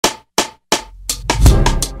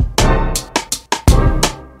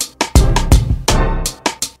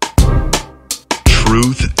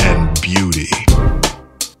truth and beauty.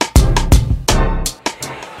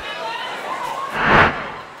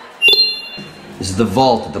 This is the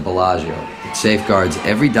vault at the Bellagio. It safeguards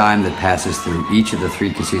every dime that passes through each of the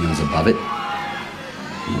 3 casinos above it.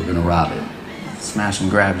 And we're gonna rob it. Smash and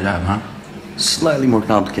grab job, huh? Slightly more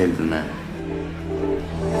complicated than that.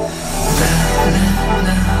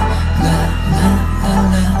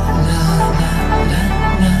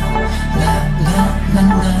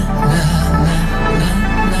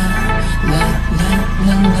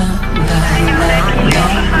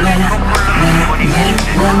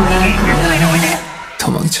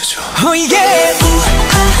 도망쳐줘. Oh yeah,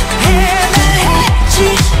 우아해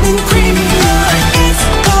날해지는 criminal. It's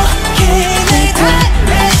okay, 내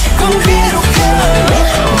달래 공비로가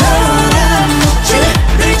너란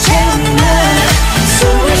목줄을 채웠나.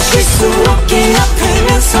 숨을 쉴 수 없게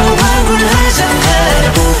아프면서 황홀하잖아.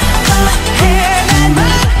 우아해 날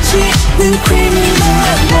마치는 criminal.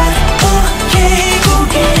 난 okay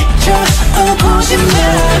고개 저어보지만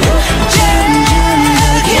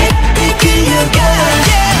자기 끌려가.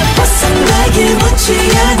 벗어나길 원치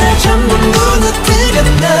않아. 전부 무너뜨려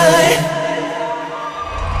날.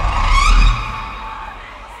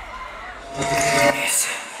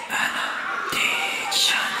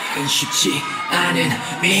 이건 쉽지 않은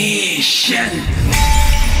미션.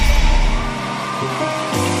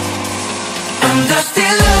 I'm the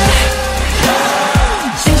stealer.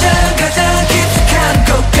 심장 가장 깊숙한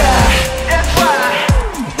곳가.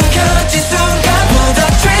 켜진 순간 pull the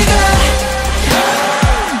trigger.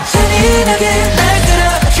 잔인하게 날 끌어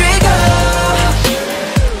trigger.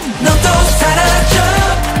 넌 또 사라져.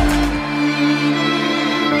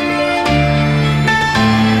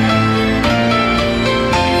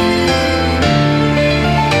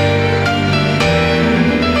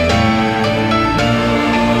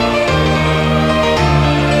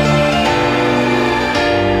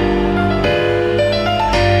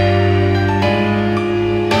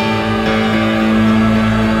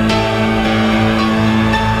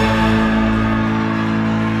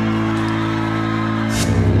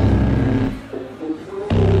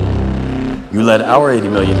 You let our 80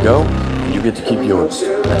 million go, and you get to keep yours.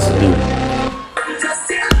 That's the deal.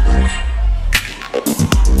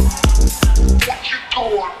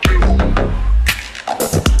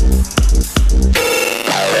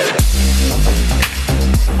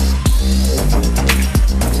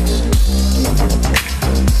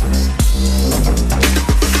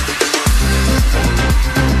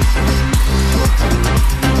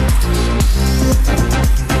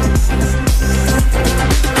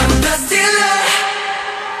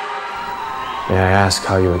 May I ask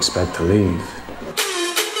how you expect to leave?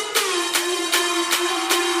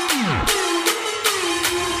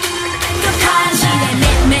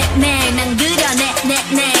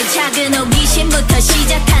 작은 호기심부터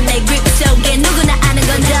시작한 내 grip 속에 누구나 아는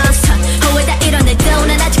건 just 왜 다 이뤄내도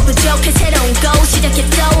난 아직 부족해. 새로운 go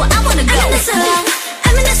시작했어. I wanna go. I'm in the song,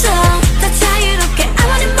 I'm in the song. 다 자유롭게 I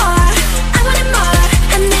want it more, I want it more.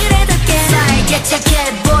 하늘에 닿게 살게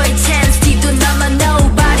착해 boy chance 뒤도 넘어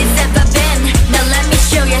nobody's ever been. Now let me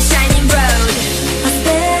show you a shining road. I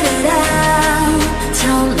spit it out.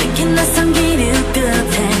 처음 느낀 낯선 길을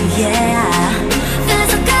끝에 yeah.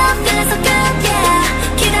 Feels so good, feels so good yeah.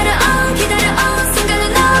 기다려 순간을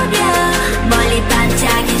노려. 멀리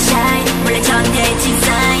반짝인 shine 원래 전해진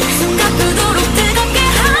sign. 순간 뜨도록 뜨겁게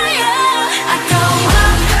higher. I go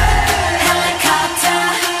up helicopter.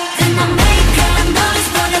 Then I make a noise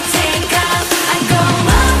for the take off. I go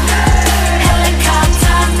up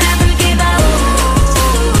helicopter. Never give up.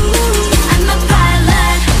 I'm a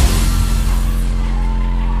pilot.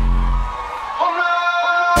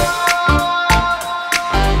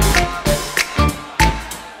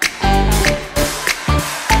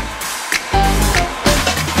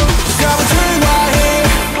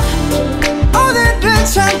 오늘은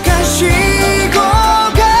잠깐 쉬고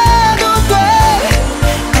가도 돼.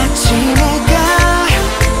 아침에 가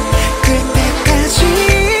그때까지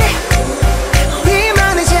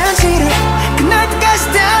우리만의 잔치를 끝날 때까지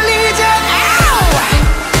달리자.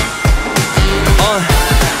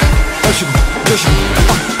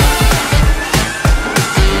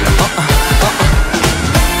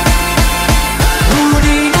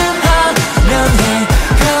 우리는 하면 해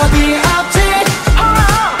겁이 없지.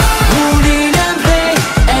 우리는 play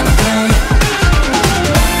and play.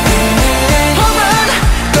 홈런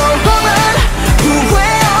또 홈런. 후회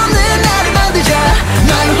없는 날을 만들자. 날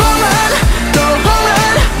홈런 또 홈런.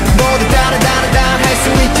 모두 다 할 수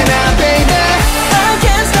있잖아 baby. I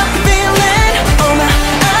can't stop the feeling. Oh my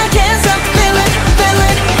I can't stop the feeling.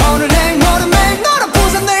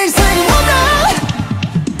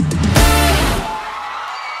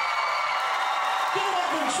 Give it up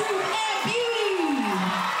for Truth and Beauty.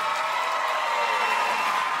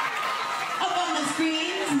 Up on the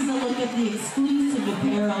screens is a look at the exclusive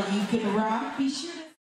apparel you can rock. Be sure to